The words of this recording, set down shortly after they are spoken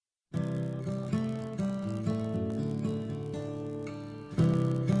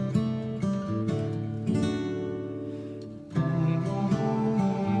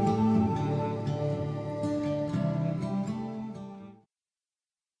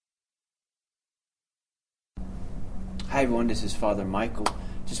Hi everyone, this is Father Michael.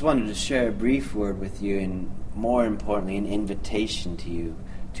 Just wanted to share a brief word with you, and more importantly, an invitation to you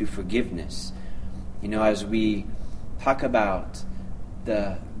to forgiveness. You know, as we talk about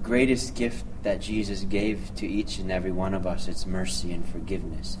the greatest gift that Jesus gave to each and every one of us, it's mercy and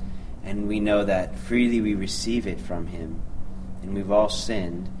forgiveness. And we know that freely we receive it from Him, and we've all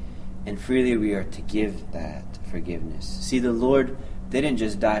sinned, and freely we are to give that forgiveness. See, the Lord didn't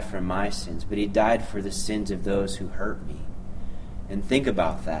just die for my sins, but He died for the sins of those who hurt me. And think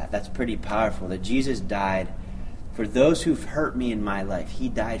about that. That's pretty powerful, that Jesus died for those who've hurt me in my life. He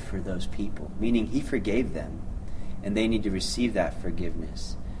died for those people, meaning He forgave them, and they need to receive that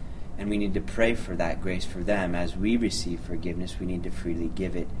forgiveness. And we need to pray for that grace for them. As we receive forgiveness, we need to freely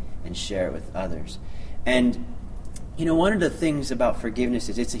give it and share it with others. And, you know, one of the things about forgiveness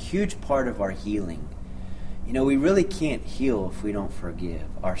is it's a huge part of our healing. You know, we really can't heal if we don't forgive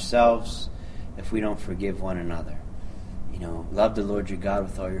ourselves, if we don't forgive one another. You know, love the Lord your God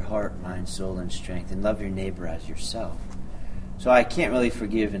with all your heart, mind, soul, and strength, and love your neighbor as yourself. So I can't really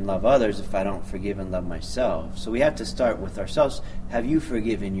forgive and love others if I don't forgive and love myself. So we have to start with ourselves. Have you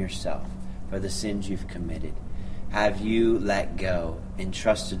forgiven yourself for the sins you've committed? Have you let go and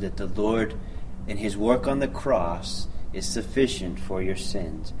trusted that the Lord and His work on the cross is sufficient for your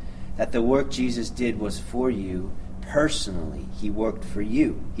sins? That the work Jesus did was for you personally. He worked for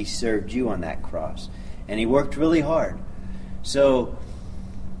you. He served you on that cross. And He worked really hard. So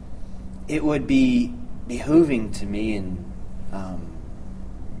it would be behooving to me, and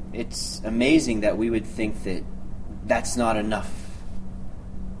it's amazing that we would think that that's not enough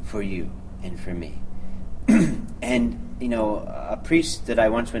for you and for me. And, you know, a priest that I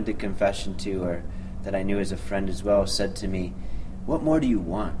once went to confession to, or that I knew as a friend as well, said to me, "What more do you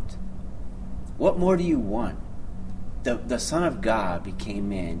want? What more do you want?" The Son of God became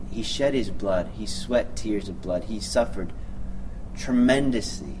man. He shed His blood. He sweat tears of blood. He suffered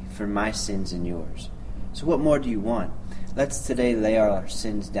tremendously for my sins and yours. So what more do you want? Let's today lay our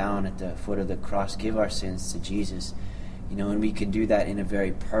sins down at the foot of the cross, give our sins to Jesus, you know, and we can do that in a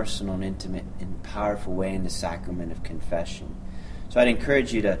very personal and intimate and powerful way in the sacrament of confession. So I'd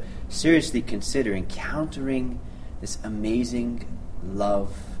encourage you to seriously consider encountering this amazing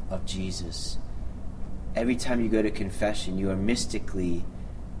love of Jesus. Every time you go to confession, you are mystically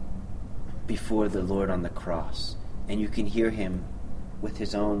before the Lord on the cross. And you can hear Him with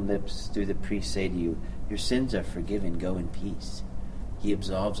His own lips through the priest say to you, "Your sins are forgiven, go in peace." He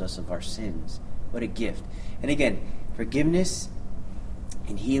absolves us of our sins. What a gift. And again, forgiveness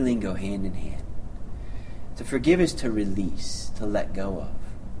and healing go hand in hand. To forgive is to release, to let go of.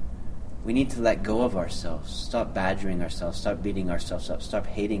 We need to let go of ourselves. Stop badgering ourselves. Stop beating ourselves up. Stop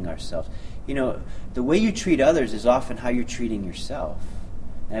hating ourselves. You know, the way you treat others is often how you're treating yourself.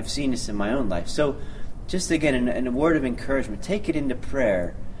 And I've seen this in my own life. So, just again, in a word of encouragement, take it into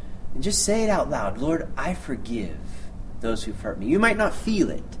prayer and just say it out loud. Lord, I forgive those who've hurt me. You might not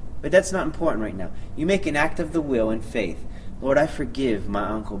feel it, but that's not important right now. You make an act of the will in faith. Lord, I forgive my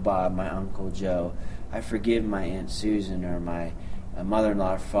Uncle Bob, my Uncle Joe. I forgive my Aunt Susan, or my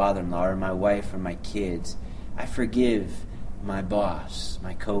mother-in-law or father-in-law, or my wife or my kids. I forgive my boss,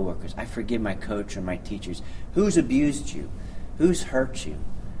 my co-workers. I forgive my coach or my teachers. Who's abused you? Who's hurt you?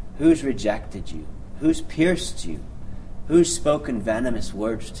 Who's rejected you? Who's pierced you? Who's spoken venomous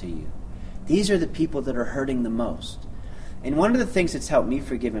words to you? These are the people that are hurting the most. And one of the things that's helped me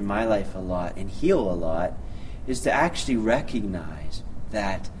forgive in my life a lot and heal a lot is to actually recognize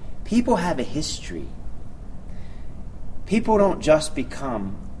that people have a history. People don't just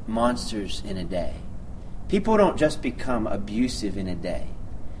become monsters in a day. People don't just become abusive in a day.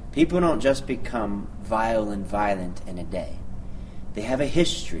 People don't just become vile and violent in a day. They have a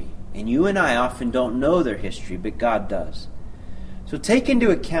history. And you and I often don't know their history, but God does. So take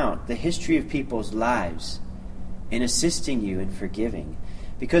into account the history of people's lives in assisting you in forgiving.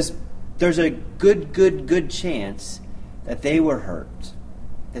 Because there's a good chance that they were hurt,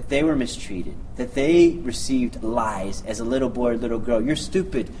 that they were mistreated, that they received lies as a little boy or little girl. You're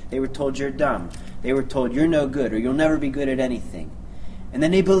stupid. They were told you're dumb. They were told you're no good, or you'll never be good at anything. And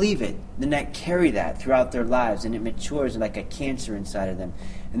then they believe it. Then they carry that throughout their lives, and it matures like a cancer inside of them.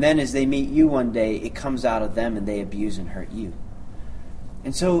 And then as they meet you one day, it comes out of them and they abuse and hurt you.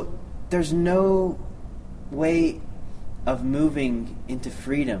 And so there's no way of moving into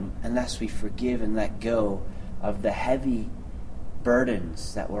freedom unless we forgive and let go of the heavy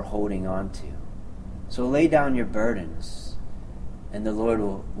burdens that we're holding on to. So lay down your burdens, and the Lord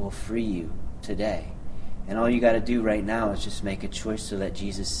will free you today. And all you got to do right now is just make a choice to let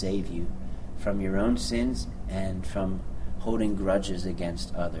Jesus save you from your own sins and from holding grudges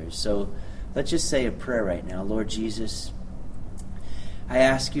against others. So Let's just say a prayer right now. Lord Jesus, I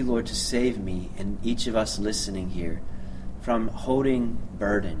ask you, Lord, to save me and each of us listening here from holding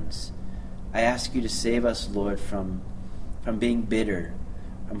burdens. I ask you to save us, Lord, from being bitter,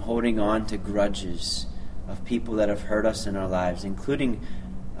 from holding on to grudges of people that have hurt us in our lives, including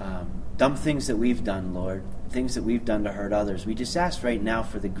dumb things that we've done, Lord, things that we've done to hurt others. We just ask right now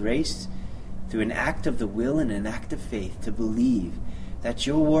for the grace, through an act of the will and an act of faith, to believe that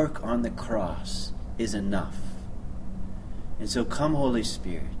your work on the cross is enough. And so come, Holy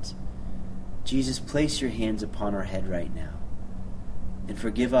Spirit. Jesus, place your hands upon our head right now and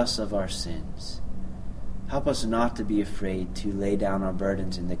forgive us of our sins. Help us not to be afraid to lay down our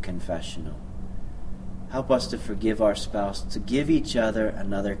burdens in the confessional. Help us to forgive our spouse, to give each other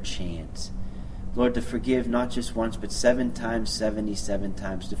another chance. Lord, to forgive not just once, but 7 times, 77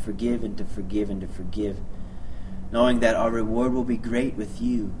 times, to forgive and to forgive and to forgive, knowing that our reward will be great with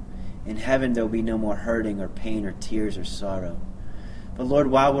you. In heaven there will be no more hurting or pain or tears or sorrow. But Lord,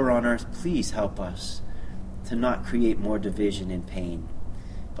 while we're on earth, please help us to not create more division and pain.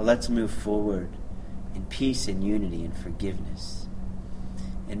 But let's move forward in peace and unity and forgiveness.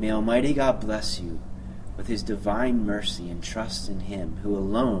 And may Almighty God bless you with his divine mercy, and trust in him who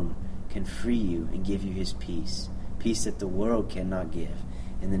alone can free you and give you his peace, peace that the world cannot give.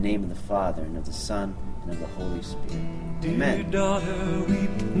 In the name of the Father, and of the Son, and of the Holy Spirit. Amen. Dear daughter,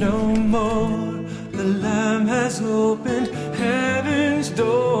 weep no more. The Lamb has opened heaven's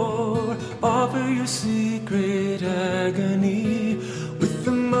door. Offer your secret agony with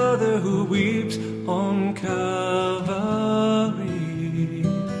the mother who weeps on Calvary.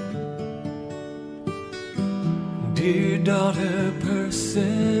 Dear daughter,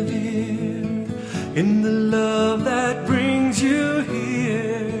 persevere in the love that brings you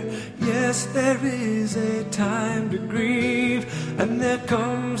here. Yes, there is a time to grieve, and there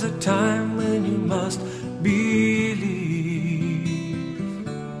comes a time when you must believe.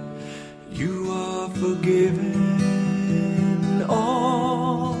 You are forgiven,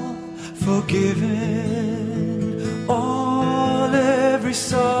 all forgiven, all every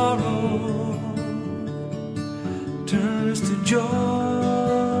sorrow turns to joy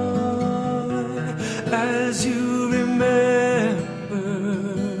as you remember,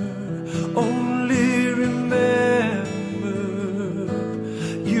 only remember,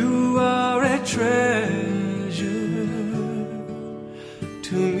 you are a treasure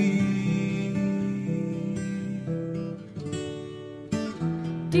to me.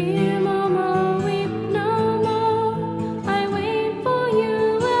 Dear Mama, weep no more. I wait for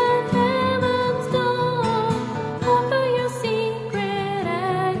you at heaven's door. Offer your secret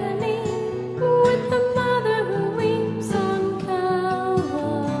agony with the mother who weeps on Calvary.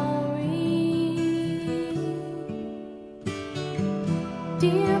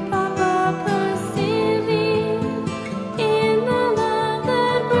 Dear Papa, persevere in the love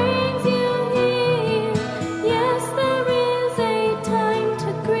that brings you here. Yes, there is a time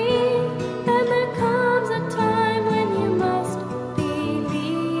to grieve, and there comes a time when you must believe.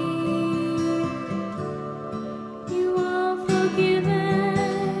 You are forgiven,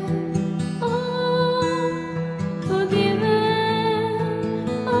 all forgiven,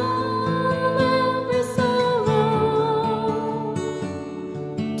 all every sorrow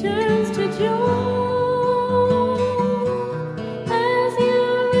turns to joy as you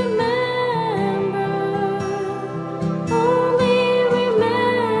remember, only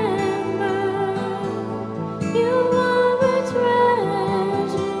remember, you are a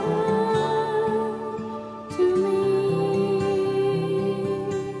treasure to me.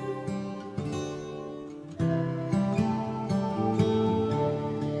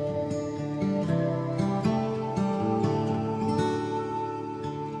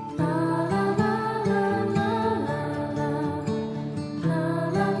 La la la la la la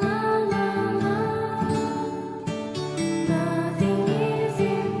la la la la. Nothing is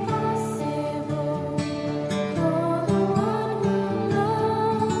impossible for the one who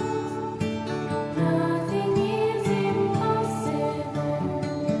loves. Nothing is impossible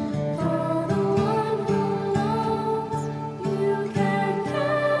for the one who loves. You can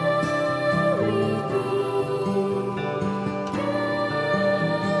carry me,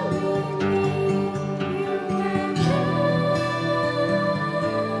 you can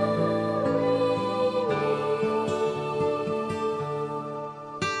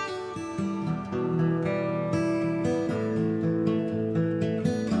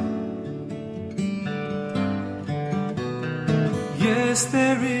Yes,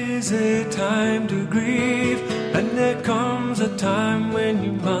 there is a time to grieve, and there comes a time when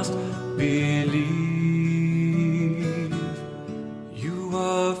you must believe. You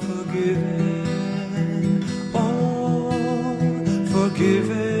are forgiven, oh,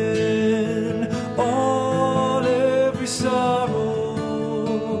 forgiven, all every sorrow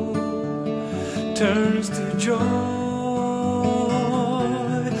turns to joy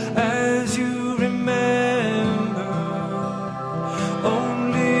as you remember,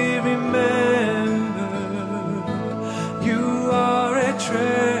 only remember, you are a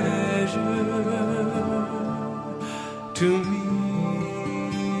treasure to me.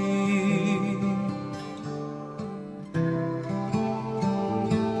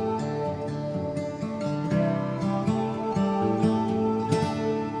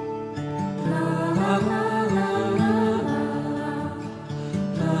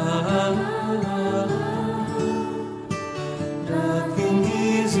 Nothing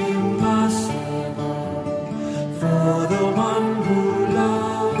is impossible for the